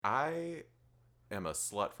I am a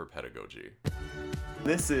slut for pedagogy.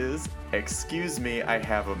 This is Excuse Me, I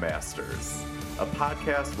Have a Master's, a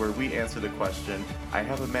podcast where we answer the question, I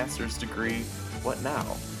have a master's degree, what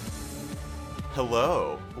now?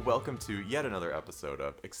 Hello, welcome to yet another episode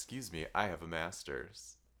of Excuse Me, I Have a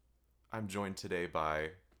Master's. I'm joined today by,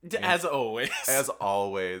 As always. as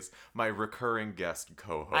always, my recurring guest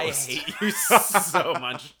co-host. I hate you so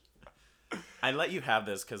much. I let you have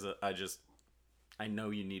this because I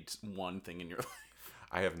know you need one thing in your life.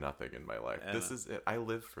 I have nothing in my life. This is it. I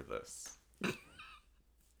live for this.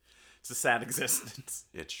 It's a sad existence.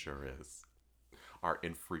 It sure is. Our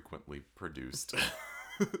infrequently produced.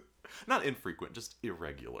 Not infrequent, just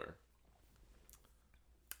irregular.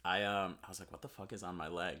 I was like, what the fuck is on my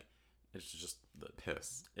leg? It's just the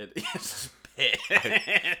Piss. it's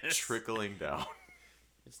piss. Trickling down.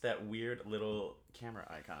 It's that weird little camera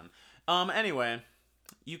icon. Anyway,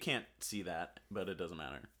 you can't see that, but it doesn't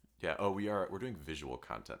matter. Yeah, we're doing visual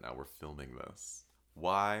content now. We're filming this.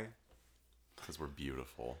 Why? Because we're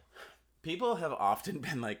beautiful. People have often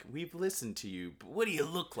been like, we've listened to you, but what do you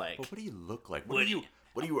look like? But what do you look like? What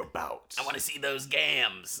are you about? I want to see those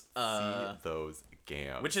gams. See those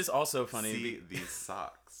gams. Which is also funny. See these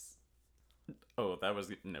socks. Oh, that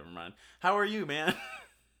was... Never mind. How are you, man?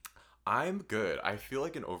 I'm good. I feel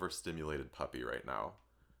like an overstimulated puppy right now.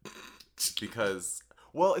 Because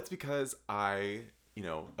I,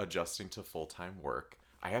 adjusting to full-time work.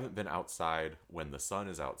 I haven't been outside when the sun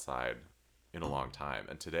is outside in a long time.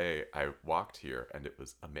 And today I walked here and it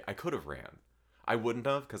was I could have ran. I wouldn't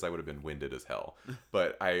have because I would have been winded as hell.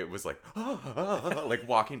 But I was like, like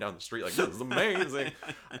walking down the street like, this is amazing.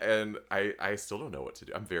 And I still don't know what to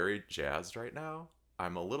do. I'm very jazzed right now.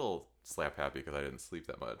 I'm a little slap happy because I didn't sleep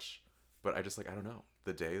that much. But I don't know.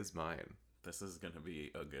 The day is mine. This is going to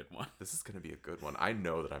be a good one. This is going to be a good one. I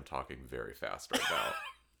know that I'm talking very fast right now.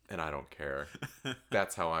 And I don't care.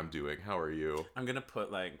 That's how I'm doing. How are you? I'm going to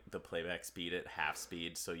put the playback speed at half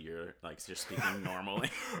speed so you're just speaking normally.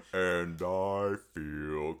 And I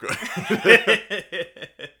feel good.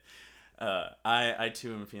 I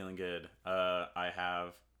too am feeling good.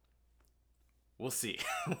 We'll see.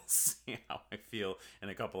 We'll see how I feel in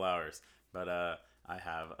a couple hours. But I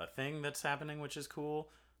have a thing that's happening which is cool.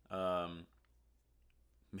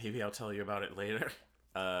 Maybe I'll tell you about it later.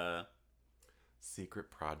 Secret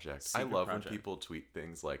project. I love when people tweet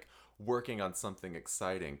things like, working on something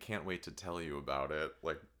exciting, can't wait to tell you about it.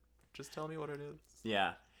 Like, just tell me what it is.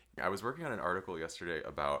 Yeah. I was working on an article yesterday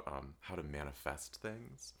about how to manifest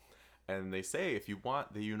things. And they say if you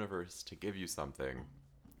want the universe to give you something,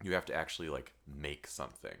 you have to actually make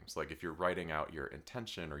something. So if you're writing out your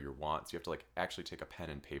intention or your wants, you have to actually take a pen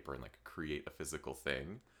and paper and create a physical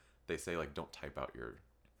thing. They say don't type out your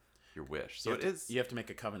wish. So you have to make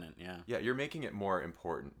a covenant, yeah. Yeah, you're making it more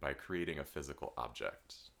important by creating a physical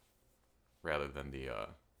object rather than the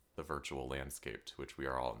virtual landscape to which we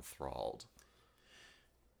are all enthralled.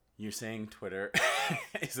 You're saying Twitter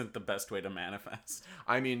isn't the best way to manifest?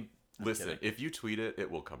 I mean, listen, if you tweet it, it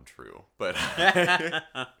will come true. But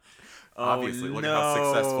obviously, look at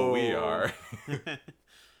how successful we are.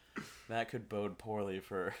 That could bode poorly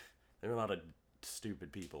for... There are a lot of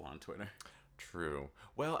stupid people on Twitter. True.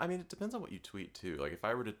 Well, I mean, it depends on what you tweet, too. If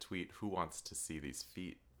I were to tweet, who wants to see these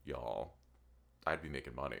feet, y'all, I'd be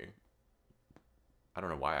making money. I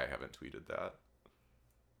don't know why I haven't tweeted that.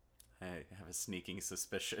 I have a sneaking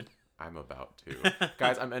suspicion. I'm about to.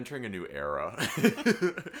 Guys, I'm entering a new era.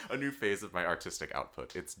 A new phase of my artistic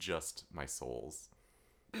output. It's just my souls.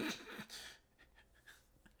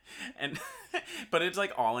 But it's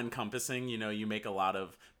all encompassing. You make a lot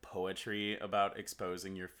of poetry about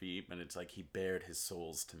exposing your feet, and it's he bared his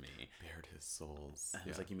souls to me. Bared his souls. And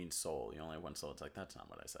it's you mean soul? You only have one soul. It's that's not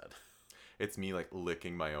what I said. It's me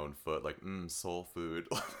licking my own foot, soul food.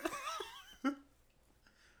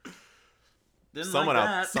 Someone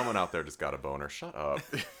out there just got a boner. Shut up.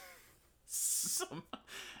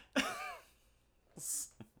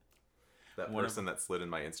 That person that slid in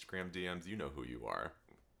my Instagram DMs, you know who you are.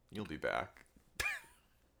 You'll be back.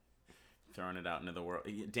 Throwing it out into the world.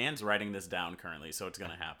 Dan's writing this down currently, so it's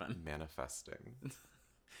going to happen. Manifesting.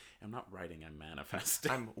 I'm not writing, I'm manifesting.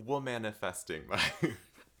 I'm manifesting my...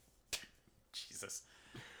 Jesus.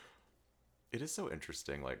 It is so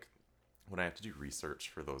interesting, when I have to do research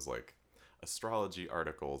for those, astrology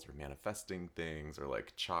articles or manifesting things or,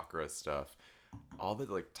 chakra stuff, all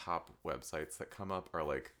the, top websites that come up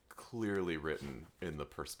are, clearly written in the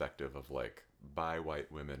perspective of, by white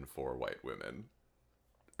women for white women.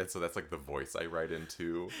 And so that's like the voice I write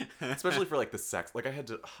into, especially for like the sex. Like I had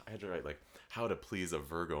to write like how to please a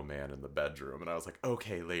Virgo man in the bedroom, and I was like,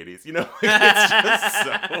 okay, ladies, you know, like, it's just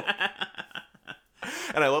so.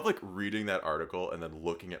 And I love like reading that article and then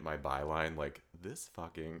looking at my byline, like this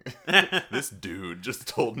dude just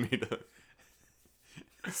told me to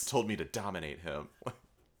dominate him.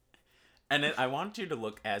 And I want you to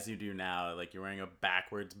look as you do now, like you're wearing a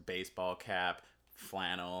backwards baseball cap,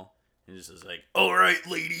 flannel. And just is like, all right,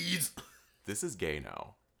 ladies. This is gay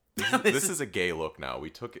now. This is a gay look now. We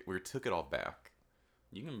took it all back.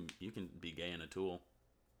 You can be gay in a tool.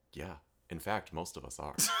 Yeah. In fact, most of us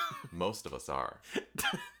are. Most of us are.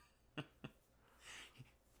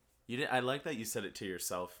 I like that you said it to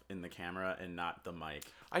yourself in the camera and not the mic.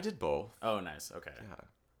 I did both. Oh, nice. Okay. Yeah.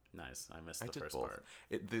 Nice. I missed the first part.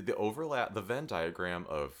 The overlap, the Venn diagram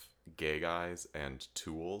of gay guys and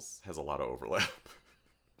tools has a lot of overlap.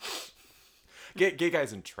 Gay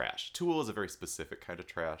guys and trash. Tool is a very specific kind of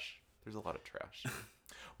trash. There's a lot of trash.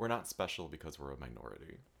 We're not special because we're a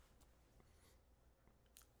minority.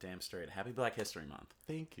 Damn straight. Happy Black History Month.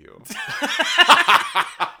 Thank you.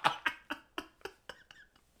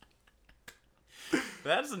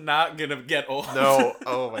 That's not gonna get old. No.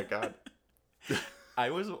 Oh my god.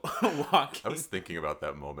 I was walking. I was thinking about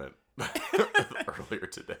that moment earlier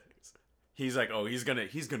today. He's like, oh, he's gonna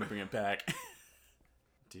bring it back.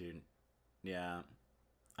 Dude. Yeah,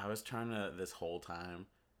 I was trying to this whole time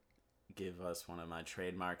give us one of my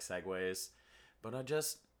trademark segues, but I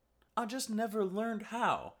just never learned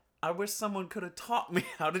how. I wish someone could have taught me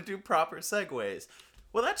how to do proper segues.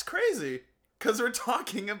 Well, that's crazy, because we're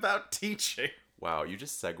talking about teaching. Wow, you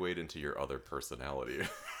just segued into your other personality.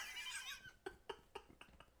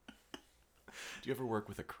 Do you ever work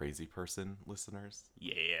with a crazy person, listeners?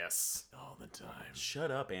 Yes. All the time. Shut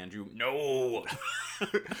up, Andrew. No.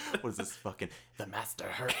 What is this fucking... The master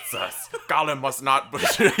hurts us. Gollum must not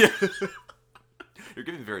butcher you. You're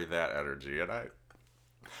giving very that energy, and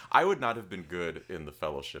I would not have been good in the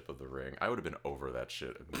Fellowship of the Ring. I would have been over that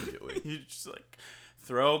shit immediately. You just like,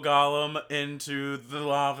 throw Gollum into the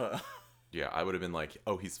lava. Yeah, I would have been like,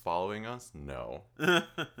 oh, he's following us? No.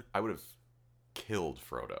 I would have killed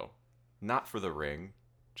Frodo. Not for the ring,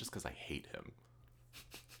 just because I hate him.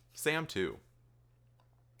 Sam, too.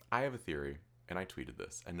 I have a theory, and I tweeted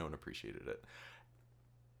this, and no one appreciated it.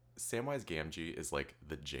 Samwise Gamgee is like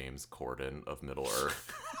the James Corden of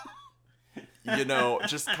Middle-earth. You know,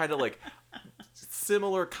 just kind of like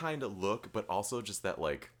similar kind of look, but also just that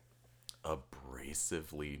like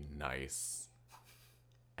abrasively nice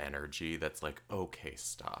energy that's like, okay,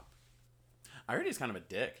 stop. I heard he's kind of a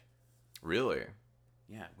dick. Really?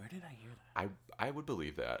 Yeah, where did I hear that? I would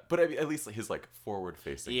believe that. But I mean, at least his like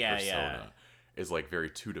forward-facing persona is like very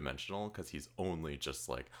two-dimensional because he's only just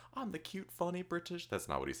like, I'm the cute, funny British. That's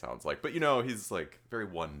not what he sounds like. But you know, he's like very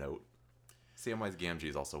one note. Samwise Gamgee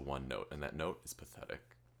is also one note, and that note is pathetic.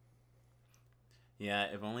 Yeah,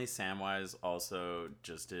 if only Samwise also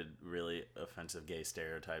just did really offensive gay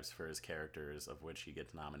stereotypes for his characters, of which he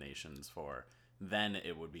gets nominations for, then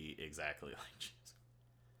it would be exactly like Jesus.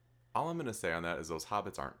 All I'm going to say on that is those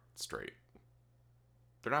hobbits aren't straight.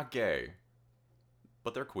 They're not gay,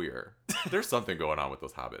 but they're queer. There's something going on with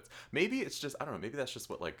those hobbits. Maybe it's just, I don't know, maybe that's just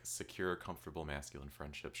what like secure, comfortable, masculine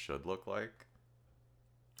friendships should look like.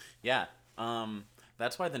 Yeah,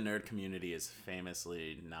 that's why the nerd community is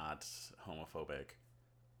famously not homophobic,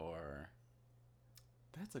 or...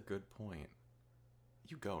 That's a good point.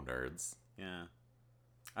 You go, nerds. Yeah.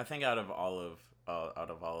 I think out of all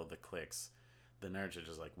of the cliques, the nerds are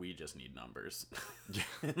just like, we just need numbers.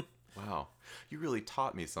 Yeah. Wow. You really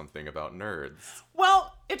taught me something about nerds.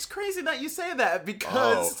 Well, it's crazy that you say that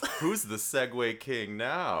because... Oh, who's the Segway king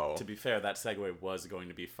now? To be fair, that segue was going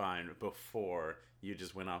to be fine before you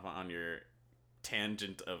just went off on your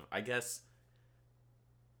tangent of, I guess...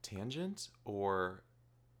 Tangent or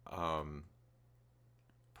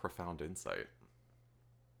profound insight?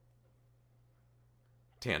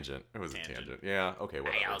 Tangent. It was a tangent. Yeah, okay,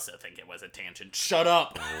 whatever. I also think it was a tangent. Shut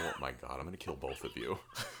up! Oh my god, I'm gonna kill both of you.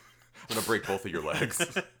 I'm gonna break both of your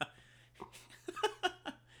legs.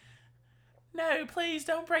 No, please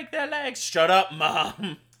don't break their legs. Shut up,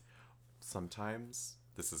 Mom! Sometimes,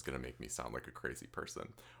 this is gonna make me sound like a crazy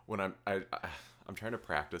person. When I'm trying to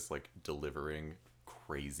practice, like, delivering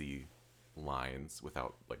crazy lines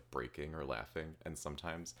without, like, breaking or laughing, and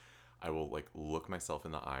sometimes I will, like, look myself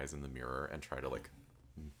in the eyes in the mirror and try to, like,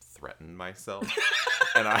 threaten myself.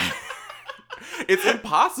 And it's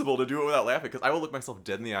impossible to do it without laughing, because I will look myself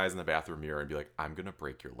dead in the eyes in the bathroom mirror and be like, I'm gonna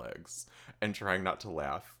break your legs. And trying not to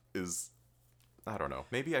laugh is, I don't know,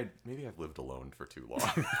 maybe I've lived alone for too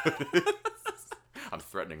long. I'm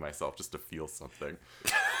threatening myself just to feel something.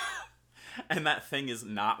 And that thing is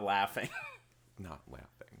not laughing. Not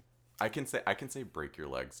laughing. I can say break your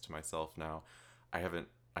legs to myself now. I haven't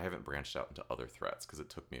branched out into other threats because it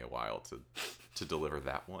took me a while to deliver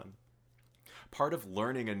that one. Part of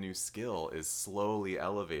learning a new skill is slowly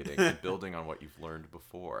elevating and building on what you've learned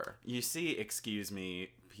before. You see, excuse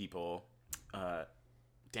me, people,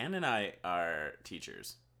 Dan and I are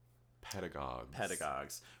teachers.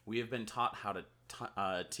 Pedagogues. We have been taught how to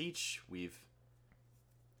teach.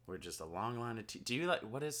 We're just a long line of do you like,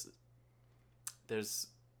 there's,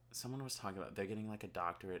 someone was talking about, they're getting like a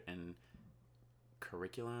doctorate in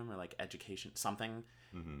curriculum or like education, something.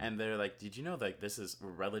 Mm-hmm. And they're like, did you know like this is a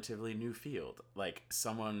relatively new field? Like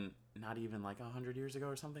someone not even like 100 years ago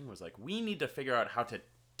or something was like, we need to figure out how to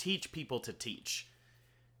teach people to teach.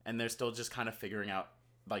 And they're still just kind of figuring out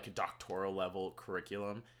like a doctoral level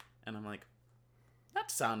curriculum. And I'm like,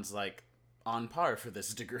 that sounds like on par for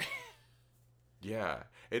this degree. Yeah,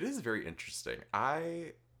 it is very interesting.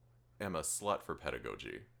 I am a slut for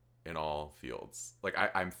pedagogy in all fields. Like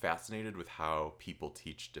I'm fascinated with how people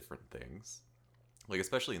teach different things. Like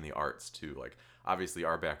especially in the arts too. Like obviously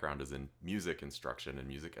our background is in music instruction and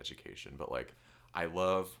music education, but like I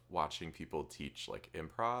love watching people teach like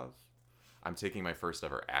improv. I'm taking my first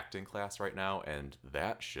ever acting class right now, and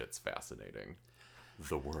that shit's fascinating.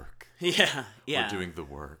 The work. Yeah. We're doing the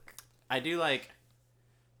work. I do like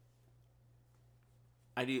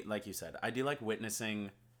you said, I do like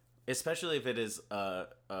witnessing, especially if it is a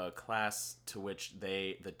class to which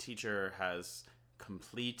the teacher has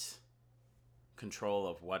complete control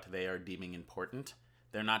of what they are deeming important.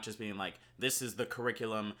 They're not just being like, this is the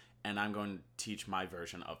curriculum and I'm going to teach my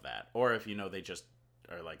version of that. Or if they just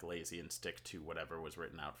are like lazy and stick to whatever was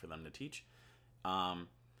written out for them to teach. And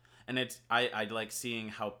I like seeing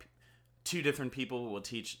how two different people will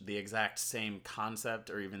teach the exact same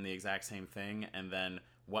concept or even the exact same thing, and then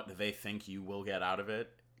what they think you will get out of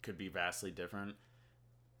it could be vastly different.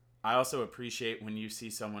 I also appreciate when you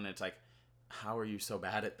see someone, it's like, how are you so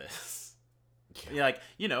bad at this? Yeah. Like,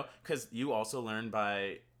 because you also learn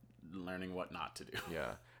by learning what not to do.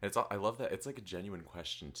 Yeah. And I love that. It's like a genuine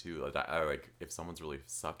question too. I like if someone's really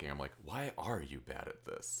sucking, I'm like, why are you bad at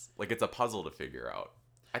this? Like it's a puzzle to figure out.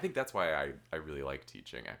 I think that's why I really like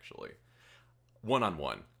teaching actually.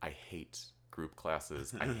 One-on-one. I hate group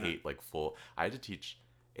classes. I hate like I had to teach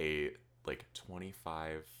a like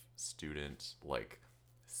 25 student like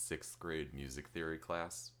 6th grade music theory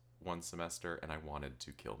class one semester, and I wanted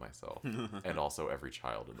to kill myself and also every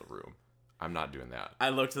child in the room. I'm not doing that. I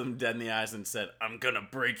looked them dead in the eyes and said, I'm gonna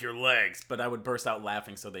break your legs, but I would burst out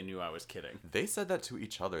laughing so they knew I was kidding. They said that to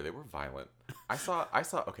each other. They were violent. I saw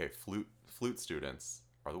okay, flute students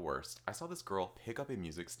are the worst. I saw this girl pick up a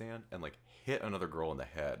music stand and like hit another girl in the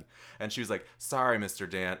head, and she was like, sorry Mr.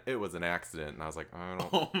 Dan, it was an accident. And I was like, I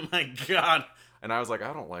don't. Oh my god. And I was like,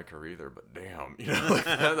 I don't like her either, but damn, like,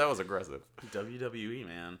 that was aggressive. WWE,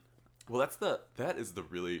 man. Well, that is the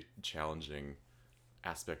really challenging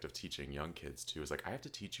aspect of teaching young kids too, is like I have to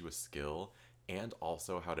teach you a skill and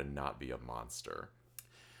also how to not be a monster.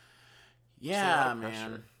 Yeah,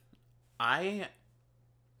 man.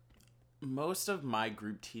 Most of my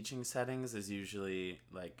group teaching settings is usually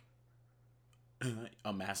like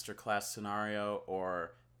a masterclass scenario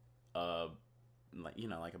or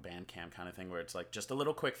like a band camp kind of thing where it's like just a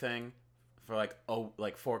little quick thing for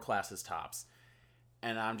like 4 classes tops.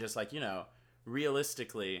 And I'm just like,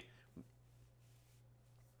 realistically,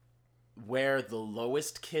 where the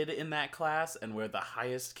lowest kid in that class and where the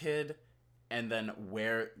highest kid and then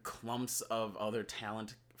where clumps of other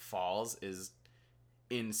talent falls is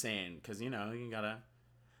insane. Because, you gotta...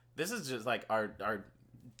 This is just like our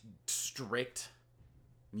strict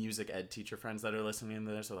music ed teacher friends that are listening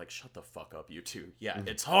to this are like, shut the fuck up, you two. Yeah,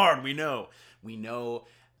 it's hard. We know.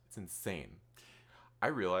 It's insane. I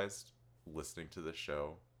realized listening to this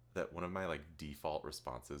show that one of my like default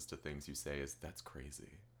responses to things you say is, that's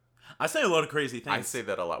crazy. I say a lot of crazy things. I say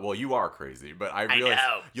that a lot. Well, you are crazy, but I realize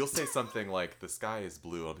you'll say something like, the sky is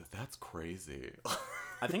blue. I'll be, that's crazy.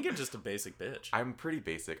 I think you're just a basic bitch. I'm pretty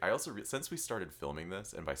basic. I also, since we started filming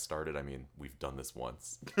this, and by started, I mean, we've done this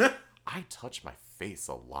once, I touch my face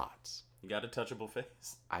a lot. You got a touchable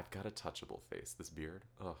face? I've got a touchable face. This beard,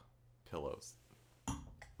 ugh, pillows.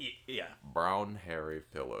 Yeah. Brown, hairy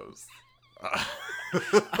pillows.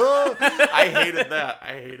 I hated that.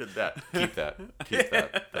 Keep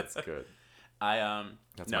that. That's good.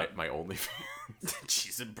 That's no. my only face.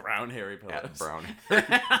 She's a brown hairy pillows. At brown.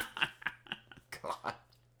 God.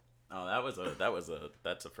 Oh,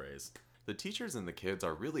 that's a phrase. The teachers and the kids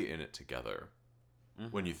are really in it together. Mm-hmm.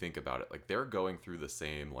 When you think about it, like they're going through the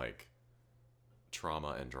same like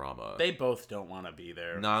trauma and drama. They both don't want to be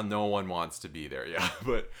there. No one wants to be there, yeah.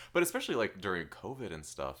 But especially like during COVID and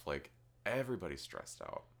stuff, like everybody's stressed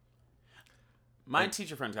out. My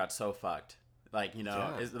teacher friends got so fucked. Like, you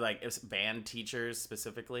know, Yeah. it's band teachers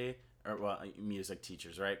specifically, or well, music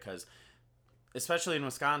teachers, right? Because especially in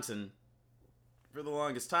Wisconsin, for the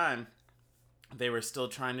longest time, they were still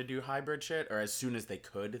trying to do hybrid shit, or as soon as they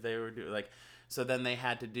could, they were like. So then they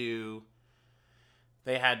had to do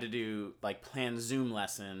like planned Zoom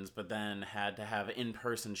lessons, but then had to have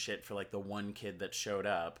in-person shit for like the one kid that showed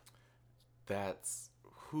up. That's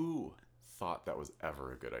who thought that was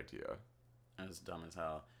ever a good idea. That was dumb as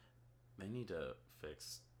hell. They need to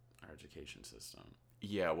fix our education system.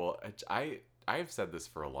 Yeah, well, I've said this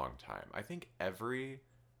for a long time. I think every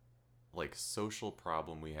like social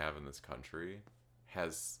problem we have in this country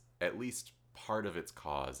has at least part of its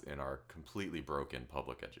cause in our completely broken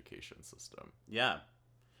public education system. Yeah,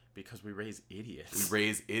 because we raise idiots. We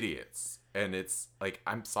raise idiots, and it's like,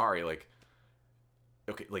 I'm sorry, like,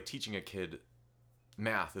 okay, like teaching a kid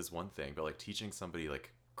math is one thing, but like teaching somebody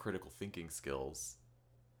like critical thinking skills,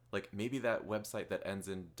 like maybe that website that ends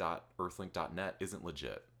in .earthlink.net isn't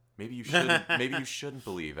legit. Maybe you shouldn't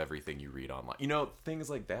believe everything you read online. You know, things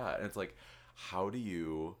like that. And it's like, how do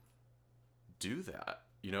you do that?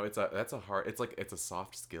 You know, it's a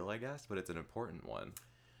soft skill, I guess, but it's an important one.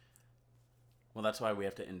 Well, that's why we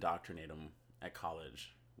have to indoctrinate them at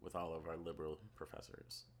college with all of our liberal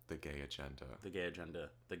professors. The gay agenda. The gay agenda.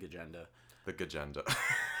 The agenda. The agenda.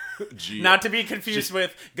 Not to be confused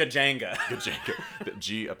with Gajanga. Gajanga. The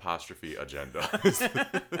G apostrophe agenda.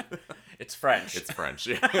 It's French. It's French.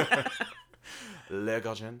 Yeah. Le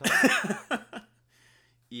agenda.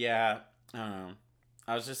 Yeah. I don't know.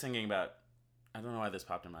 I was just thinking about, I don't know why this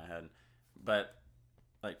popped in my head, but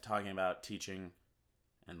like talking about teaching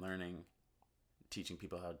and learning, teaching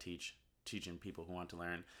people how to teach, teaching people who want to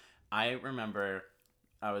learn. I remember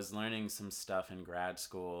I was learning some stuff in grad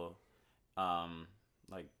school,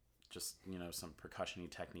 like just, you know, some percussion-y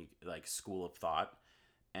technique, like school of thought.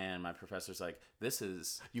 And my professor's like, this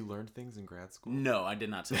is... You learned things in grad school? No, I did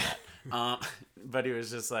not say that. But he was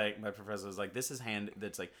just like, my professor was like, this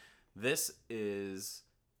is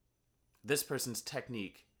this person's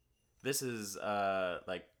technique. This is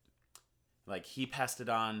like he passed it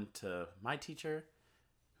on to my teacher,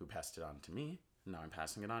 who passed it on to me. Now I'm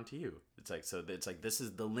passing it on to you. It's like this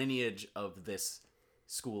is the lineage of this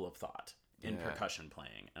school of thought in percussion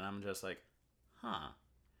playing. And I'm just like, huh.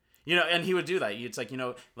 You know, and he would do that. It's like, you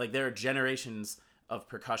know, like there are generations of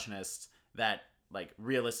percussionists that, like,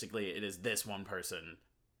 realistically, it is this one person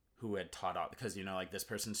who had taught out, because, you know, like this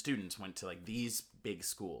person's students went to like these big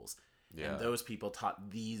schools. Yeah. And those people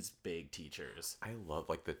taught these big teachers. I love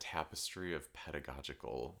like the tapestry of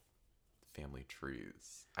pedagogical family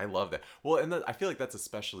trees. I love that. Well, and I feel like that's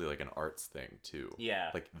especially like an arts thing too.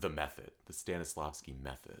 Yeah. Like the method, the Stanislavski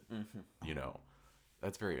method. Mm-hmm. You know,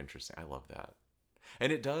 that's very interesting. I love that.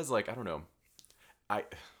 And it does, like, I don't know. I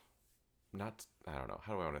don't know.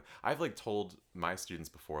 How do I want to? I've like told my students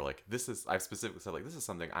before, like, I've specifically said, like, this is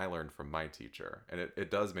something I learned from my teacher. And it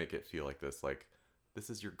does make it feel like this, like, this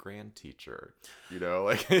is your grand teacher, you know?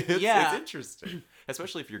 Like, it's interesting.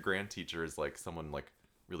 Especially if your grand teacher is like someone like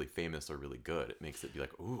really famous or really good. It makes it be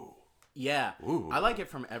like, ooh. Yeah. Ooh. I like it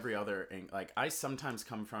from every other, like, I sometimes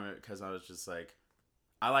come from it because I was just like,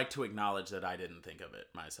 I like to acknowledge that I didn't think of it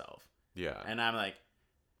myself. Yeah. And I'm like,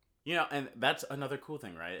 you know, and that's another cool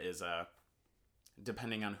thing, right? Is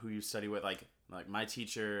depending on who you study with, like my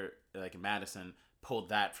teacher, like in Madison, pulled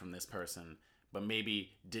that from this person, but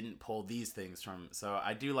maybe didn't pull these things from. So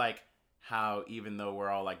I do like how, even though we're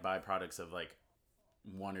all like byproducts of like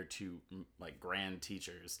one or two like grand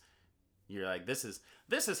teachers, you're like, this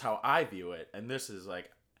is how I view it, and this is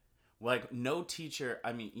like no teacher.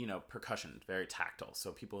 I mean, you know, percussion, very tactile,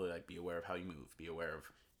 so people like be aware of how you move, be aware of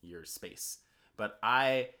your space. But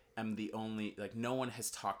I am the only, like, no one has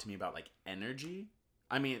talked to me about like energy.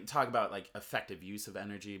 I mean, talk about like effective use of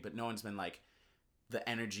energy, but no one's been like the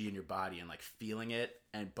energy in your body and like feeling it.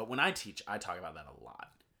 But when I teach, I talk about that a lot.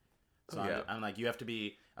 So I'm like, you have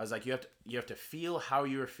to feel how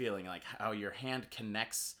you're feeling, like how your hand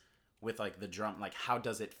connects with like the drum, like how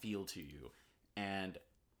does it feel to you? And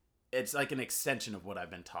it's like an extension of what I've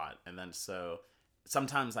been taught. And then so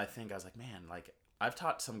sometimes I was like, man, like I've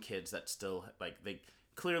taught some kids that still, like, they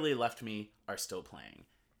clearly left me, are still playing.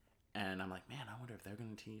 And I'm like, man, I wonder if they're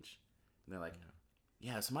going to teach. And they're like,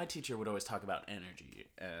 yeah, so my teacher would always talk about energy.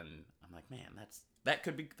 And I'm like, man,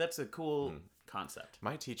 that's a cool concept.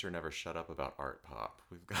 My teacher never shut up about art pop.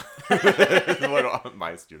 We've got one of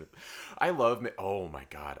my students. I love, oh my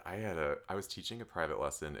God. I was teaching a private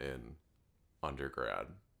lesson in undergrad.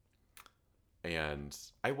 And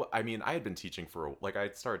I mean, I had been teaching like, I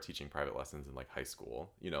started teaching private lessons in like high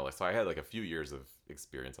school, you know, like, so I had like a few years of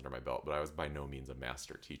experience under my belt, but I was by no means a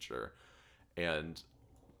master teacher. And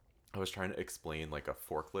I was trying to explain like a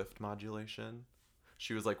forklift modulation.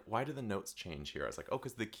 She was like, why do the notes change here? I was like, oh,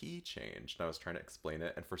 because the key changed. And I was trying to explain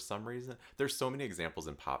it. And for some reason, there's so many examples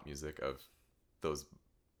in pop music of those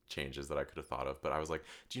changes that I could have thought of. But I was like,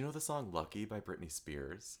 do you know the song Lucky by Britney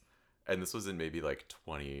Spears? And this was in maybe like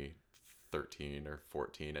 2013 or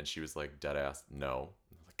 14. And she was like, dead ass, no.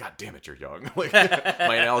 I was like, God damn it, you're young. Like,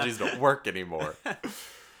 my analogies don't work anymore.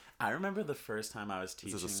 I remember the first time I was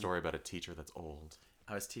teaching. This is a story about a teacher that's old.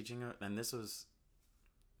 I was teaching, and this was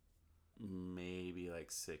maybe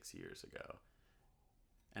like 6 years ago.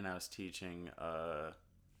 And I was teaching a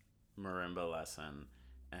marimba lesson,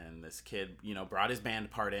 and this kid, you know, brought his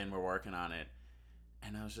band part in. We're working on it.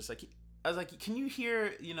 And I was like, can you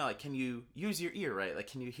hear, you know, like, can you use your ear, right? Like,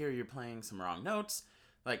 can you hear you're playing some wrong notes?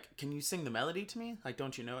 Like, can you sing the melody to me? Like,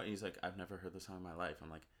 don't you know it? And he's like, I've never heard the song in my life.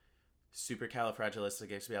 I'm like,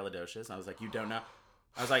 supercalifragilisticexpialidocious. And I was like, you don't know?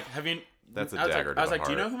 I was like, have you? That's a dagger to the I was like, heart.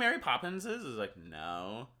 do you know who Mary Poppins is? He was like,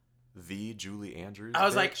 no. The Julie Andrews. I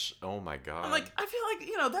was like, oh my God. I'm like, I feel like,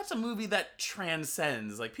 you know, that's a movie that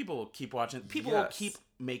transcends. Like, people will keep watching. People will keep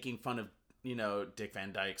making fun of, you know, Dick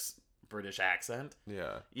Van Dyke's British accent.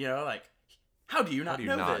 Yeah. You know, like, how do you not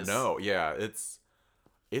know this? Know? Yeah,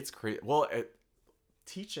 it's crazy. Well,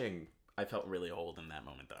 teaching. I felt really old in that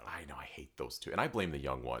moment, though. I know, I hate those two, and I blame the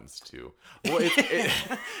young ones too. Well, it's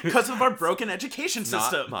because of our broken education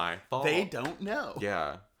system. Not my fault. They don't know.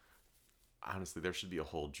 Yeah. Honestly, there should be a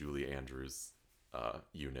whole Julie Andrews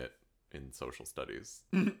unit in social studies.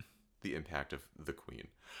 The impact of the Queen.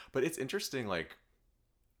 But it's interesting, like,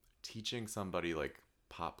 teaching somebody, like,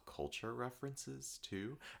 pop culture references,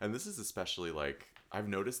 too. And this is especially, like, I've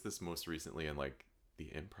noticed this most recently in, like,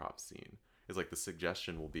 the improv scene. Is, like, the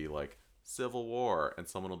suggestion will be, like, Civil War. And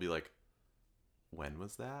someone will be like, when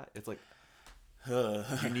was that? It's like,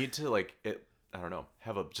 you need to, like, I don't know,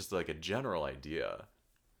 have just, like, a general idea,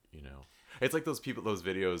 you know? It's like those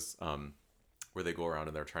videos where they go around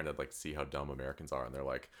and they're trying to, like, see how dumb Americans are, and they're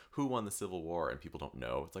like, who won the Civil War? And people don't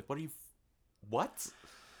know. It's like, what?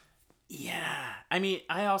 Yeah. I mean,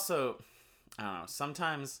 I don't know,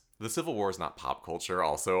 sometimes the Civil War is not pop culture.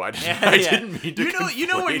 Also, I didn't mean to. You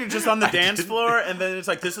know when you're just on the dance floor, and then it's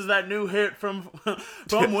like, this is that new hit from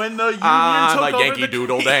when the Union took like over Yankee the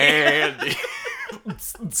Doodle Dandy.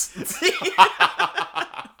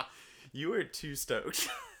 You were too stoked.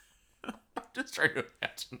 I'm just trying to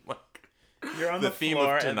imagine, like, you're on the the theme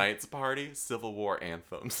floor of tonight's party: Civil War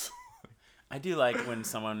anthems. I do like when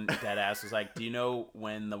someone dead ass was like, do you know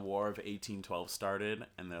when the War of 1812 started?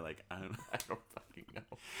 And they're like, I don't fucking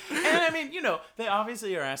know. And I mean, you know, they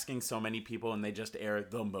obviously are asking so many people, and they just air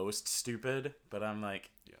the most stupid. But I'm like,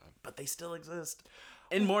 yeah, but they still exist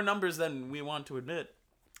in more numbers than we want to admit.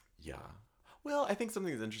 Yeah. Well, I think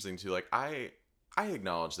something is interesting too. Like, I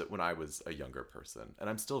acknowledge that when I was a younger person, and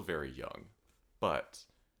I'm still very young, but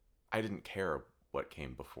I didn't care what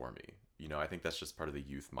came before me. You know, I think that's just part of the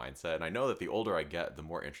youth mindset. And I know that the older I get, the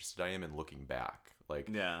more interested I am in looking back. Like,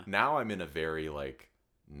 now I'm in a very, like,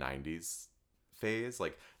 90s phase,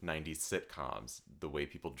 like 90s sitcoms, the way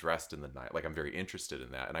people dressed in the night. Like, I'm very interested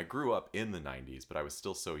in that. And I grew up in the 90s, but I was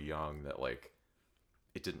still so young that, like,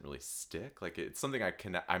 it didn't really stick. Like, it's something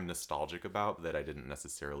I'm nostalgic about that I didn't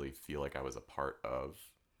necessarily feel like I was a part of.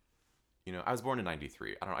 You know, I was born in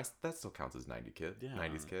 93. I don't know. That still counts as 90 kid. Yeah.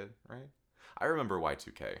 90s kid, right? I remember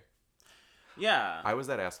Y2K. Yeah. I was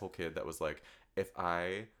that asshole kid that was like, if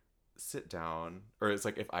I sit down, or it's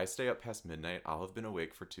like, if I stay up past midnight, I'll have been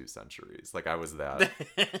awake for 2 centuries. Like, I was that.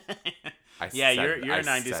 You're a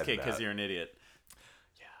 90s kid because you're an idiot.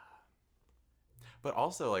 But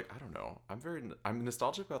also, like, I don't know. I'm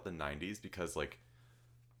nostalgic about the 90s because, like,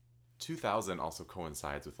 2000 also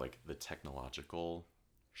coincides with, like, the technological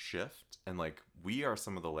shift. And, like, we are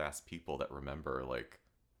some of the last people that remember, like,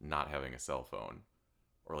 not having a cell phone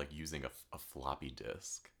or, like, using a floppy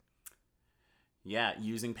disk. Yeah,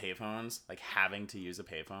 using payphones, like, having to use a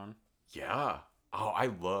payphone. Yeah. Oh, I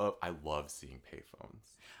love seeing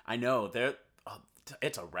payphones. I know.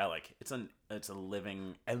 It's a relic. It's a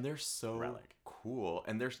living, and they're so relic. Cool,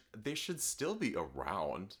 and they should still be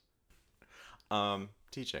around.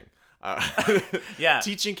 Teaching,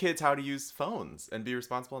 teaching kids how to use phones and be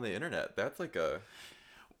responsible on the internet. That's like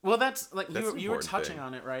that's like you were touching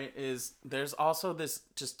on it, right? Is there's also this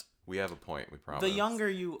just we have a point. We promise. The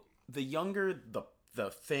younger the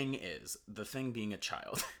thing being a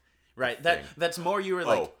child, right? That's more you were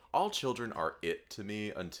like. All children are it to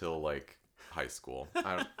me until like high school.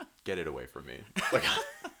 I don't get it away from me. Like,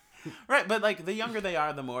 Right, but like the younger they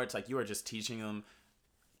are, the more it's like you are just teaching them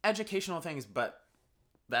educational things, but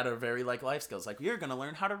that are very like life skills. Like you're gonna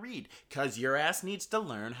learn how to read because your ass needs to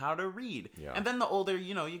learn how to read. Yeah. And then the older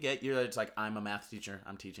you get, it's like I'm a math teacher,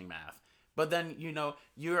 I'm teaching math. But then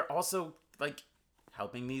you're also like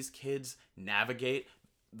helping these kids navigate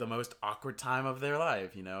the most awkward time of their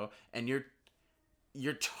life, and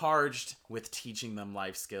you're charged with teaching them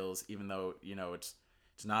life skills, even though it's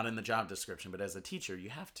not in the job description, but as a teacher you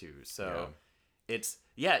have to. So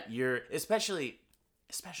you're especially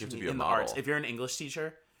be a in the model. arts. If you're an English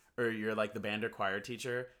teacher or you're like the band or choir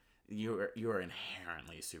teacher, you are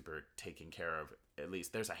inherently super taken care of. At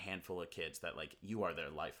least there's a handful of kids that like you are their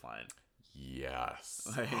lifeline. yes.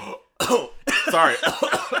 Like, Sorry.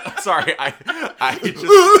 Sorry. I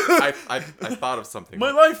thought of something.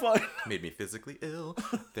 my lifeline. Made me physically ill.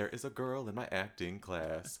 There is a girl in my acting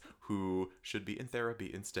class who should be in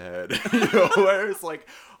therapy instead. Where it's like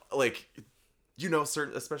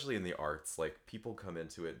certain, especially in the arts, like people come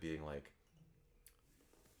into it being like,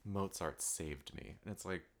 Mozart saved me, and it's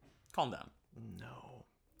like, Calm down. no,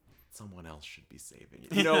 someone else should be saving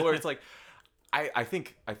you. Where it's like, I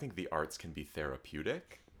think the arts can be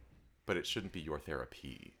therapeutic, but it shouldn't be your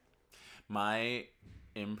therapy. My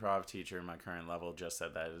improv teacher in my current level just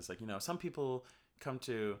said that. It's like, some people come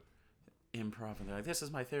to improv and they're like, this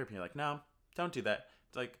is my therapy. You're like, no, don't do that.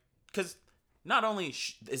 It's like, because not only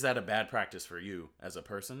is that a bad practice for you as a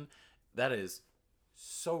person, that is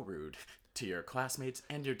so rude to your classmates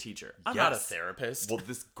and your teacher. I'm not a Yes. therapist. Well,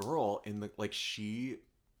 this girl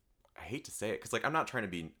I hate to say it, because like I'm not trying to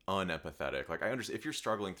be unempathetic. Like I understand if you're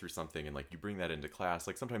struggling through something and like you bring that into class,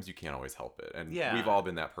 like sometimes you can't always help it, and Yeah. we've all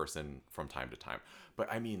been that person from time to time.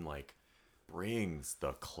 But I mean, like, brings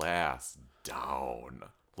the class down,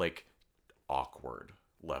 like awkward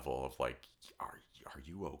level of like, are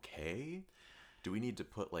you okay? Do we need to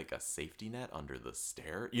put like a safety net under the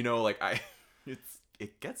stair?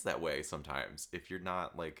 It gets that way sometimes if you're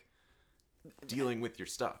not like dealing with your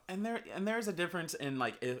stuff. And there's a difference in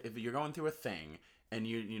like if you're going through a thing and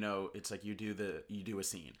it's like you do a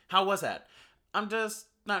scene. How was that? I'm just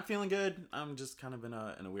not feeling good. I'm just kind of in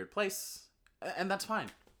a weird place, and that's fine.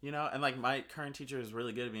 And like my current teacher is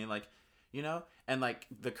really good at being like, and like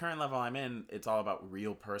the current level I'm in, it's all about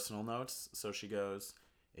real personal notes. So she goes,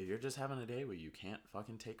 if you're just having a day where you can't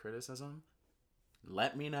fucking take criticism,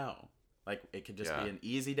 let me know. Like it could just be an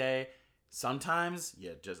easy day. Sometimes,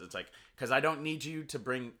 it's like, because I don't need you to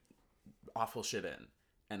bring awful shit in,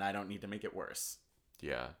 and I don't need to make it worse.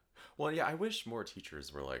 Yeah. Well, yeah, I wish more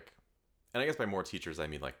teachers were like, and I guess by more teachers, I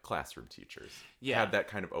mean like classroom teachers. Yeah. Had that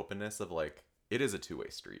kind of openness of like, it is a two-way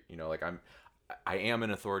street. Like I am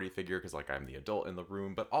an authority figure because like I'm the adult in the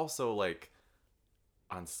room, but also like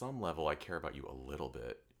on some level, I care about you a little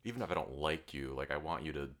bit. Even if I don't like you, like I want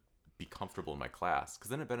you to be comfortable in my class, because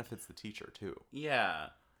then it benefits the teacher too. Yeah.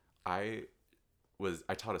 I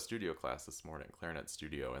taught a studio class this morning, clarinet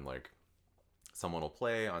studio, and like someone will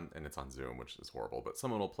play and it's on Zoom, which is horrible, but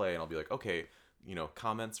someone will play and I'll be like, okay,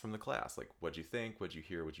 comments from the class, like what'd you think, what'd you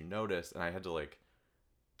hear, what'd you notice? And I had to like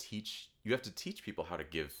you have to teach people how to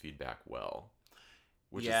give feedback well,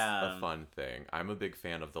 which is a fun thing. I'm a big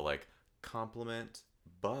fan of the like compliment,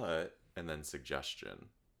 and then suggestion.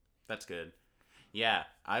 That's good. Yeah,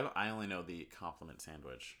 I only know the compliment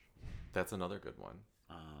sandwich. That's another good one.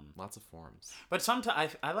 Lots of forms. But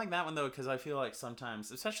sometimes I like that one though, because I feel like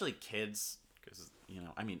sometimes, especially kids, because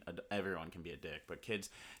I mean everyone can be a dick, but kids,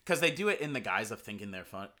 because they do it in the guise of thinking they're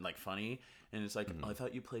funny, and it's like, oh, I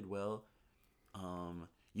thought you played well.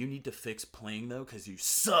 You need to fix playing though, because you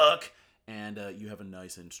suck, and you have a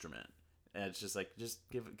nice instrument. And it's just like, just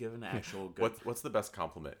give an actual good. What's the best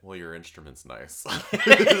compliment? Well, your instrument's nice.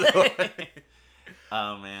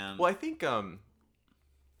 Oh man. Well, I think I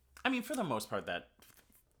mean, for the most part, that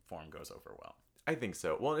form goes over well. I think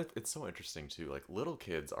so. Well, it's so interesting too. Like little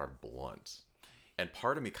kids are blunt, and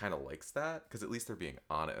part of me kind of likes that because at least they're being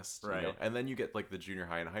honest, right? And then you get like the junior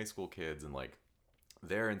high and high school kids, and like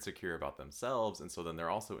they're insecure about themselves, and so then they're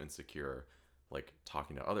also insecure, like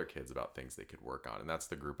talking to other kids about things they could work on. And that's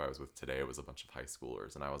the group I was with today. It was a bunch of high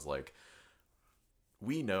schoolers, and I was like,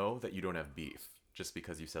 we know that you don't have beef just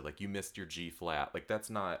because you said like you missed your G flat. Like that's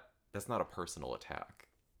not a personal attack.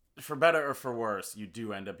 For better or for worse, you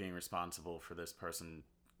do end up being responsible for this person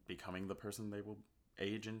becoming the person they will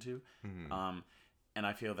age into. Mm-hmm. And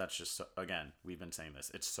I feel that's just, again, we've been saying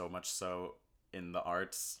this. It's so much so in the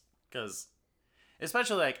arts, because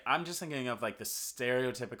especially like I'm just thinking of like the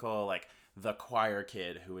stereotypical like the choir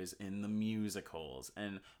kid who is in the musicals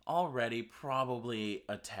and already probably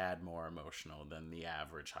a tad more emotional than the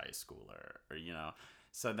average high schooler, or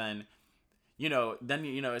so then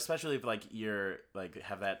especially if like you're like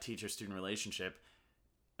have that teacher student relationship,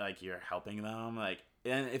 like you're helping them, like,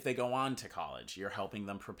 and if they go on to college, you're helping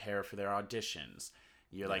them prepare for their auditions.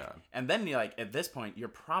 You're like, and then you're like, at this point, you're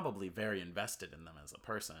probably very invested in them as a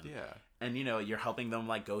person. Yeah. And you're helping them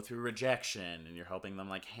like go through rejection, and you're helping them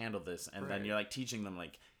like handle this, and then you're like teaching them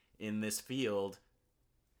like in this field.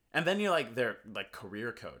 And then you're like their like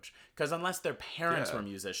career coach, because unless their parents were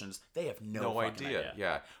musicians, they have no idea.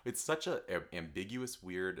 Yeah, it's such a ambiguous,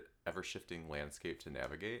 weird, ever shifting landscape to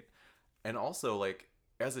navigate. And also, like,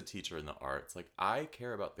 as a teacher in the arts, like, I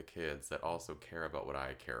care about the kids that also care about what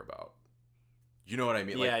I care about. You know what I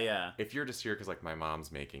mean? Like, yeah. If you're just here because like my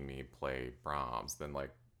mom's making me play Brahms, then like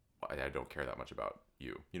I don't care that much about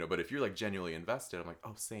you, But if you're like genuinely invested, I'm like,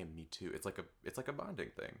 oh, same, me too. It's like a bonding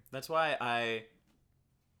thing. That's why I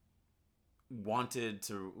wanted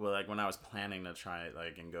to, well, like when I was planning to try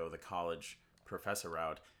like and go the college professor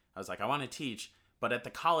route, I was like, I want to teach, but at the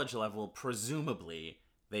college level, presumably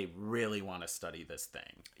they really want to study this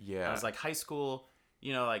thing. Yeah. I was like, high school,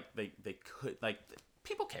 like they could, like,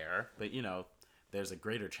 people care, but there's a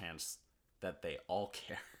greater chance that they all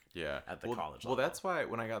care. Yeah. At the college level. Well, that's why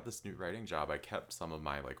when I got this new writing job, I kept some of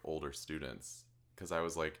my like older students, because I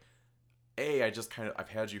was like, I've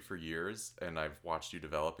had you for years and I've watched you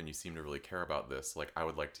develop and you seem to really care about this. Like, I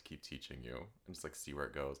would like to keep teaching you and just like see where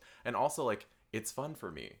it goes. And also, like, it's fun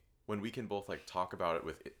for me when we can both like talk about it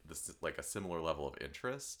with this like a similar level of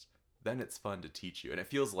interest. Then it's fun to teach you, and it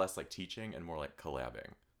feels less like teaching and more like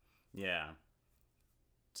collabing. Yeah.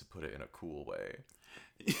 To put it in a cool way.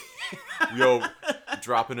 Yo,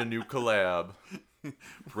 dropping a new collab.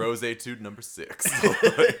 Rose Etude number 6.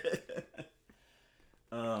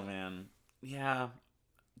 Oh man. Yeah.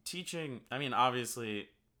 Teaching, I mean, obviously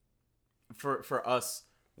for us,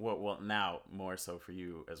 well now more so for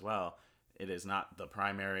you as well, it is not the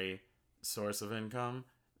primary source of income.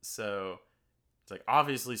 So it's like,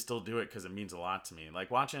 obviously still do it because it means a lot to me. Like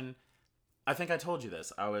watching, I think I told you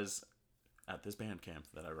this, I was at this band camp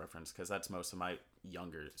that I referenced, because that's most of my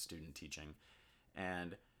younger student teaching,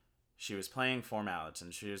 and she was playing four mallets,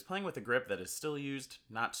 and she was playing with a grip that is still used,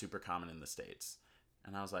 not super common in the States.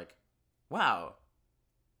 And I was like, wow,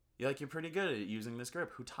 you're pretty good at using this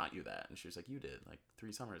grip. Who taught you that? And she was like, you did, like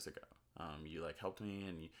 3 summers ago. You like helped me,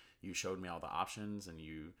 and you showed me all the options, and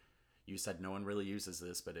you said no one really uses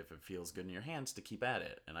this, but if it feels good in your hands, to keep at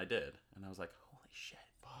it. And I did. And I was like, holy shit.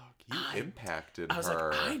 You impacted her. I was like,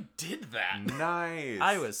 I did that. Nice.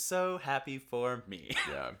 I was so happy for me.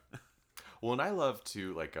 Yeah. Well, and I love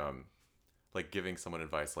to like giving someone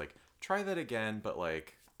advice, like, try that again, but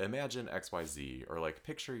like imagine XYZ, or like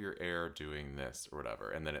picture your air doing this or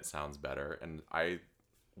whatever, and then it sounds better. And I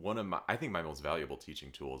think my most valuable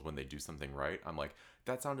teaching tool is when they do something right. I'm like,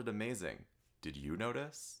 that sounded amazing. Did you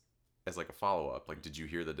notice? As like a follow-up, like, did you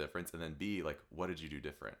hear the difference? And then B, like, what did you do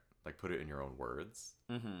different? Like, put it in your own words.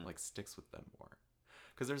 Mm-hmm. Like, sticks with them more.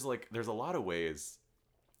 Because there's a lot of ways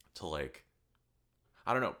to like,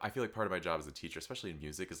 I don't know, I feel like part of my job as a teacher, especially in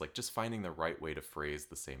music, is like just finding the right way to phrase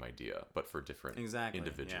the same idea, but for different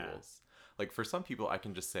individuals. Yeah. Like, for some people, I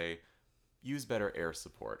can just say, use better air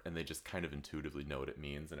support, and they just kind of intuitively know what it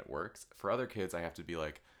means and it works. For other kids, I have to be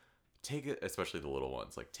like, take it, especially the little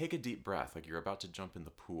ones, like, take a deep breath, like you're about to jump in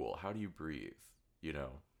the pool. How do you breathe?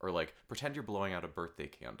 Or like, pretend you're blowing out a birthday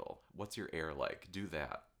candle. What's your air like? Do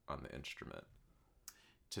that on the instrument.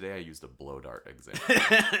 Today I used a blow dart example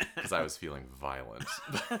because I was feeling violent.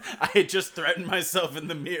 I had just threatened myself in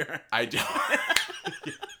the mirror. I'm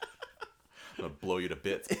gonna blow you to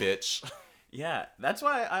bits, bitch. Yeah, that's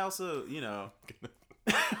why I also,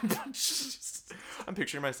 I'm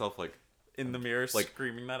picturing myself like in the mirror, like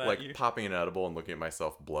screaming that at like you. Like popping an edible and looking at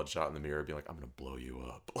myself bloodshot in the mirror, being like, I'm gonna blow you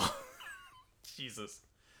up. Jesus.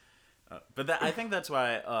 But I think that's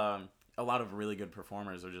why a lot of really good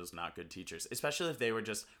performers are just not good teachers, especially if they were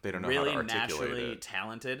just they don't know really how to naturally it.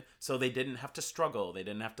 Talented, so they didn't have to struggle, they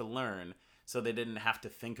didn't have to learn, so they didn't have to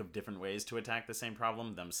think of different ways to attack the same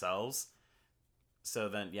problem themselves. So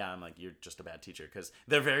then, yeah, I'm like, you're just a bad teacher, because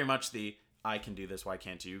they're very much the I can do this, why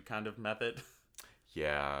can't you kind of method.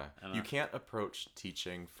 Yeah, you can't approach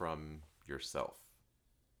teaching from yourself,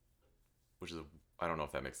 which is I don't know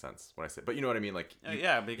if that makes sense when I say, but you know what I mean? Like,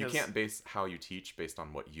 because you can't base how you teach based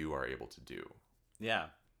on what you are able to do. Yeah.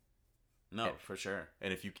 No, for sure.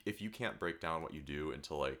 And if you can't break down what you do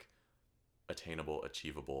into like attainable,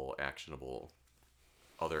 achievable, actionable,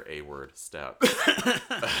 other A-word steps,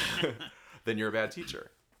 then you're a bad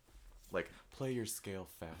teacher. Like, play your scale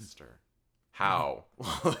faster. How?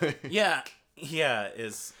 Yeah,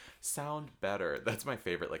 is Sound better. That's my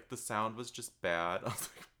favorite. Like, the sound was just bad. I was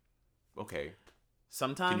like, okay.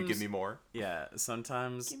 sometimes. Can you give me more? Yeah,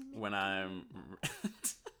 sometimes when I'm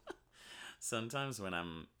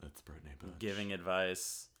That's Brittany, bitch. giving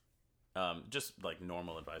advice, just like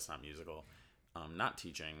normal advice, not musical, not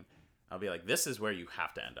teaching, I'll be like, this is where you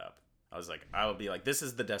have to end up. I will be like, this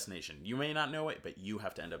is the destination. You may not know it, but you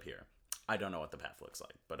have to end up here. I don't know what the path looks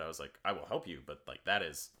like, but I was like, I will help you, but like that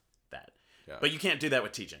is that. Yeah. But you can't do that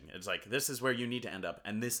with teaching. It's like, this is where you need to end up,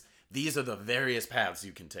 and these are the various paths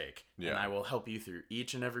you can take. Yeah. And I will help you through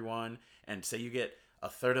each and every one. And say you get a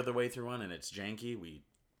third of the way through one and it's janky, we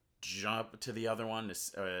jump to the other one,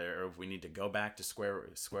 or if we need to go back to square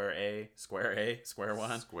one. Square A.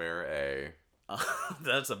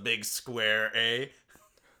 That's a big square A.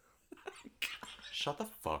 Shut the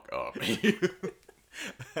fuck up.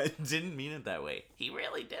 I didn't mean it that way. He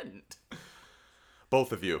really didn't.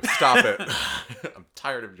 Both of you, stop it. I'm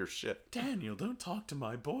tired of your shit. Daniel, don't talk to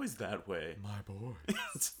my boys that way. My boy.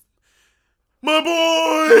 My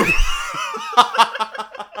boy!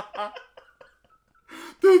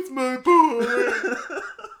 That's my boy.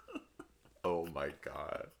 Oh my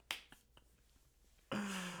god.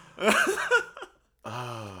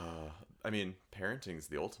 I mean, parenting's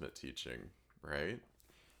the ultimate teaching, right?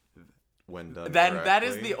 When done That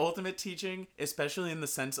is correctly. the ultimate teaching, especially in the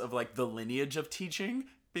sense of like the lineage of teaching,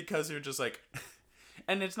 because you're just like,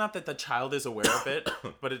 and it's not that the child is aware of it,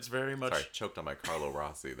 but it's very much. Sorry, choked on my Carlo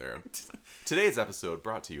Rossi there. Today's episode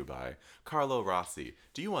brought to you by Carlo Rossi.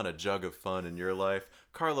 Do you want a jug of fun in your life?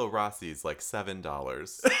 Carlo Rossi's like $7.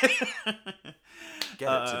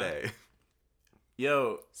 Get it today.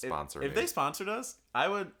 Yo, Sponsor if me. they sponsored us, I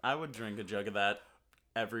would drink a jug of that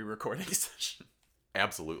every recording session.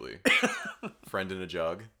 Absolutely. Friend in a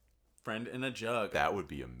jug. Friend in a jug. That would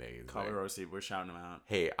be amazing. Carlo Rossi, we're shouting him out.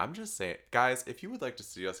 Hey, I'm just saying, guys, if you would like to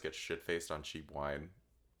see us get shit-faced on cheap wine,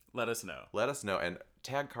 Let us know. let us know. And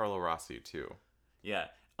tag Carlo Rossi, too. Yeah.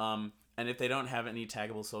 And if they don't have any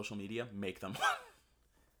taggable social media, make them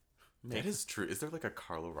one. That is true. Is there like a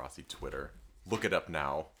Carlo Rossi Twitter? Look it up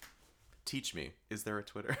now. Teach me. Is there a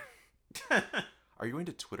Twitter? Are you going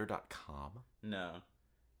to twitter.com? No.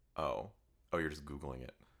 Oh, you're just Googling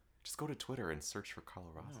it. Just go to Twitter and search for Carlo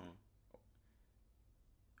Rossi. Oh.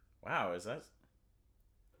 Wow, is that?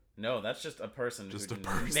 No, that's just a person Just who a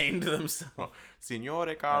person. named themselves. Oh,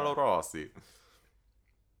 Signore Carlo Rossi.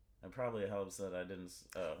 It probably helps that I didn't.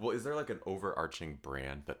 Oh. Well, is there like an overarching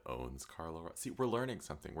brand that owns Carlo Rossi? See, we're learning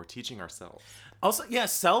something. We're teaching ourselves. Also, yeah,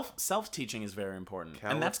 self teaching is very important,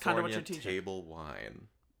 and that's kind of what you're California teaching. table wine.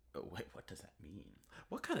 Oh, wait, what does that mean?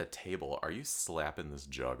 What kind of table are you slapping this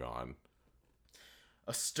jug on?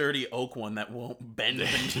 A sturdy oak one that won't bend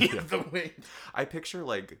beneath the weight. I picture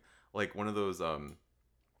like one of those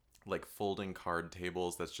like folding card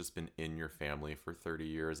tables that's just been in your family for 30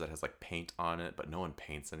 years that has like paint on it, but no one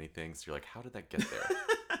paints anything. So you're like, how did that get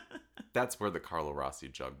there? That's where the Carlo Rossi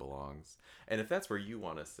jug belongs. And if that's where you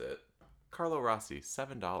want to sit, Carlo Rossi,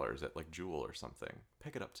 $7 at like Jewel or something.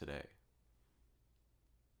 Pick it up today.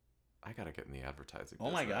 I gotta get in the advertising Oh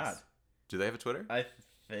my business. God. Do they have a Twitter? I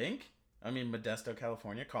think. I mean, Modesto,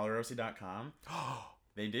 California, CarloRossi.com.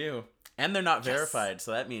 They do. And they're not verified,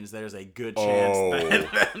 so that means there's a good chance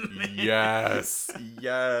that... Yes.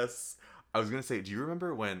 I was gonna say, do you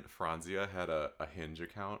remember when Franzia had a Hinge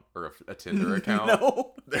account or a Tinder account?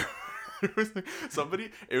 No. It was like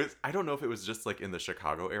I don't know if it was just like in the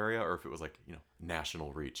Chicago area or if it was like,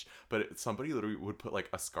 national reach, but somebody literally would put like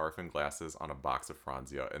a scarf and glasses on a box of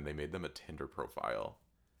Franzia and they made them a Tinder profile,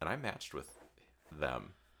 and I matched with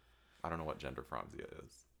them. I don't know what gender Franzia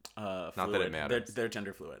is. Not that it matters. They're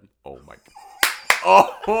gender fluid. Oh my god.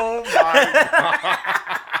 Oh my god.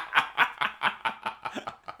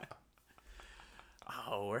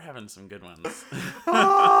 Oh, we're having some good ones.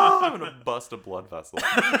 Oh, I'm gonna bust a blood vessel.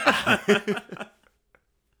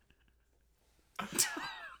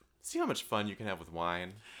 See how much fun you can have with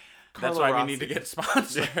wine. That's Carlo why Rossi. we need to get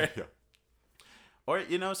sponsored. Yeah. Or,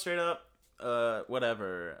 straight up,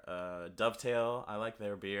 whatever. Dovetail, I like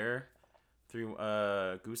their beer. Through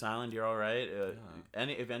Goose Island, you're all right. If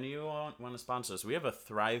any of you want to sponsor us, we have a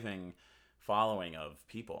thriving following of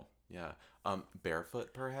people. Yeah.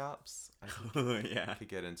 Barefoot, perhaps. I could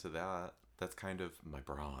get into that. That's kind of my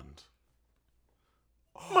brand.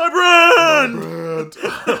 My brand!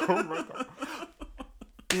 Oh my god.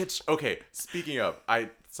 Bitch. Okay, speaking of,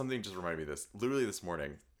 something just reminded me of this. Literally this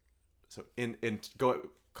morning. So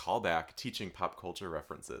call back, teaching pop culture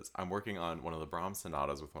references. I'm working on one of the Brahms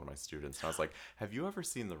sonatas with one of my students, and I was like, have you ever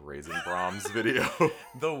seen the Raisin Brahms video?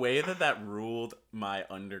 The way that ruled my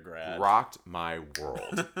undergrad. Rocked my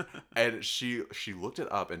world. And she looked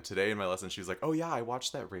it up, and today in my lesson she was like, oh yeah, I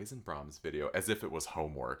watched that Raisin Brahms video, as if it was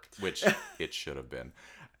homework, which it should have been.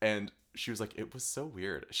 And she was like, it was so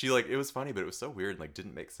weird. She like, it was funny, but it was so weird and like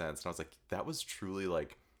didn't make sense. And I was like, that was truly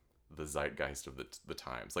like the zeitgeist of the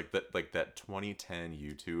times, like that 2010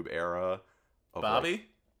 YouTube era of Bobby? like,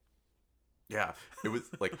 yeah, it was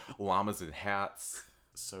like llamas in hats.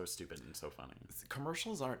 So stupid and so funny.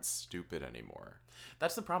 Commercials aren't stupid anymore.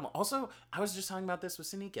 That's the problem. Also, I was just talking about this with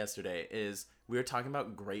Sneak yesterday, is we were talking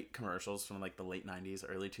about great commercials from like the late 90s,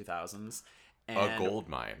 early 2000s. And, a gold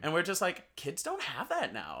mine. And we're just like, kids don't have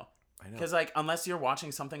that now. I know. Because, like, unless you're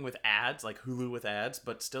watching something with ads, like Hulu with ads,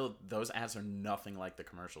 but still, those ads are nothing like the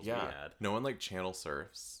commercials we had. No one like channel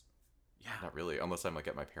surfs. Yeah. Not really, unless I'm like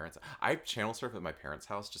at my parents'. I channel surf at my parents'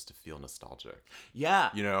 house just to feel nostalgic.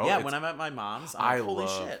 Yeah. You know? Yeah, when I'm at my mom's, I'm like, holy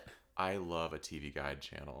shit. I love a TV Guide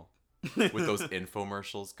channel with those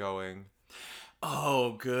infomercials going.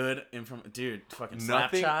 Oh, good. Dude, fucking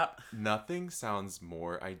Snapchat. Nothing sounds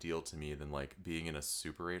more ideal to me than like being in a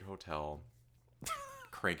Super 8 hotel,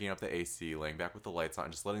 cranking up the AC, laying back with the lights on,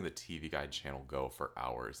 and just letting the TV Guide channel go for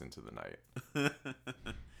hours into the night.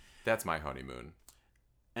 That's my honeymoon.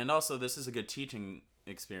 And also, this is a good teaching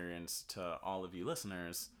experience to all of you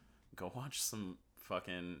listeners. Go watch some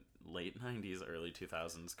fucking late 90s, early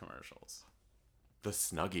 2000s commercials. The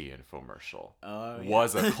Snuggie infomercial Yeah.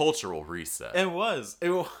 was a cultural reset. It was.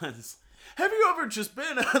 Have you ever just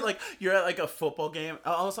been like, you're at like a football game?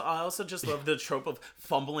 I also just love the trope of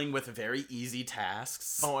fumbling with very easy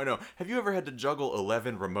tasks. Oh, I know. Have you ever had to juggle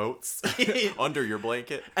 11 remotes under your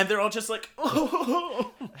blanket? And they're all just like,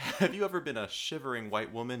 oh. Have you ever been a shivering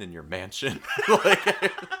white woman in your mansion?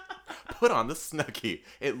 Like, put on the Snuggie.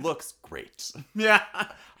 It looks great. Yeah.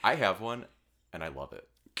 I have one, and I love it.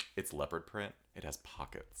 It's leopard print. It has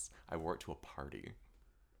pockets. I wore it to a party.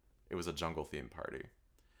 It was a jungle-themed party.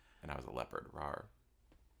 And I was a leopard. Rawr.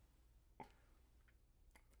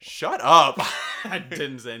 Shut up! I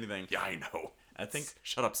didn't say anything. Yeah, I know. I think...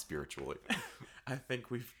 Shut up spiritually. I think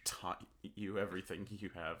we've taught you everything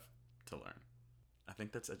you have to learn. I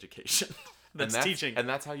think that's education. That's teaching. And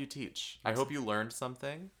that's how you teach. I hope you learned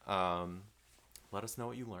something. Let us know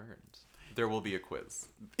what you learned. There will be a quiz.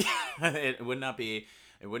 It would not be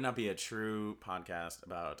a true podcast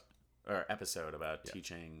episode about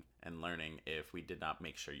teaching and learning if we did not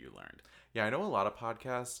make sure you learned. Yeah, I know a lot of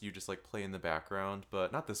podcasts you just like play in the background,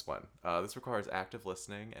 but not this one. This requires active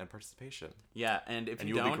listening and participation. Yeah, and if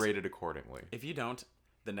you will don't, be graded accordingly. If you don't,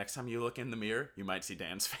 the next time you look in the mirror, you might see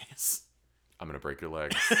Dan's face. I'm gonna break your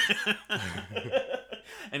legs.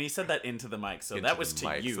 And he said that into the mic, so that was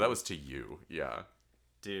to you. So that was to you, yeah.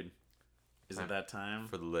 Dude, is it that time?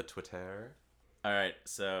 For the Le Twitter? All right,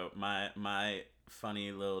 so my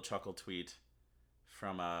funny little chuckle tweet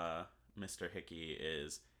from Mr. Hickey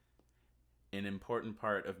is, an important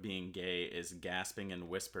part of being gay is gasping and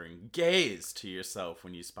whispering gays to yourself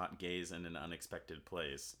when you spot gays in an unexpected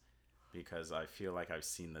place, because I feel like I've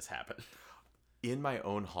seen this happen. In my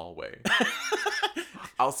own hallway.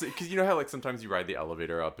 I'll see, because you know how like sometimes you ride the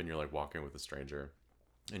elevator up and you're like walking with a stranger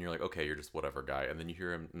and you're like, okay, you're just whatever guy, and then you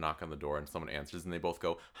hear him knock on the door and someone answers and they both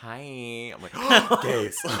go, hi. I'm like, oh,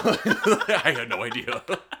 gays. I had no idea.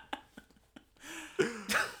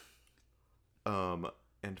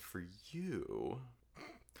 And for you,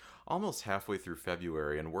 almost halfway through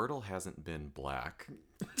February and Wordle hasn't been black. ...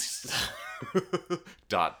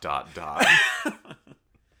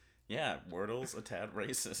 Yeah, Wordle's a tad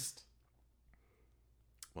racist.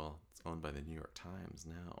 Well, it's owned by the New York Times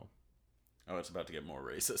now. Oh, it's about to get more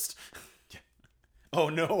racist. Yeah. Oh,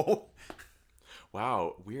 no.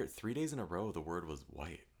 Wow, weird. 3 days in a row, the word was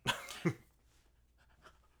white.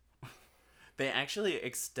 They actually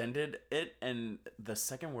extended it, and the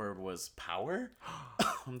second word was power?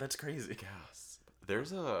 That's crazy. Yes.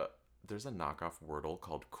 There's a knockoff Wordle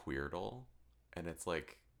called Queerdle, and it's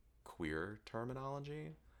like queer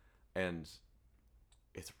terminology. And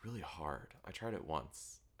it's really hard. I tried it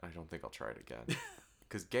once. I don't think I'll try it again.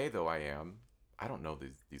 Because gay though I am, I don't know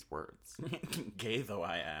these words. Gay though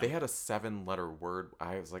I am. They had a 7-letter word.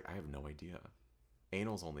 I was like, I have no idea.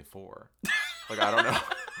 Anal's only 4. Like, I don't know.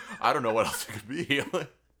 I don't know what else it could be.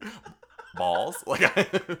 Balls? Like,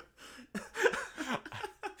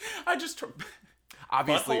 I just...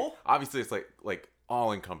 Obviously Butthole? it's like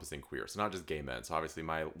all-encompassing queer, so not just gay men. So obviously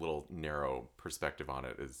my little narrow perspective on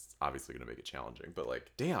it is obviously going to make it challenging. But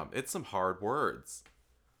like, damn, it's some hard words.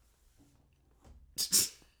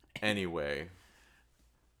 Anyway,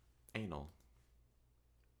 Anal.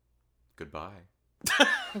 Goodbye.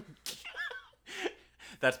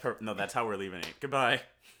 That's how we're leaving it. Goodbye.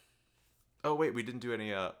 Oh, wait, we didn't do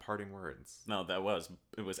any parting words. No, it was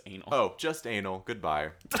anal. Oh, just anal.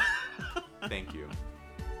 Goodbye. Thank you.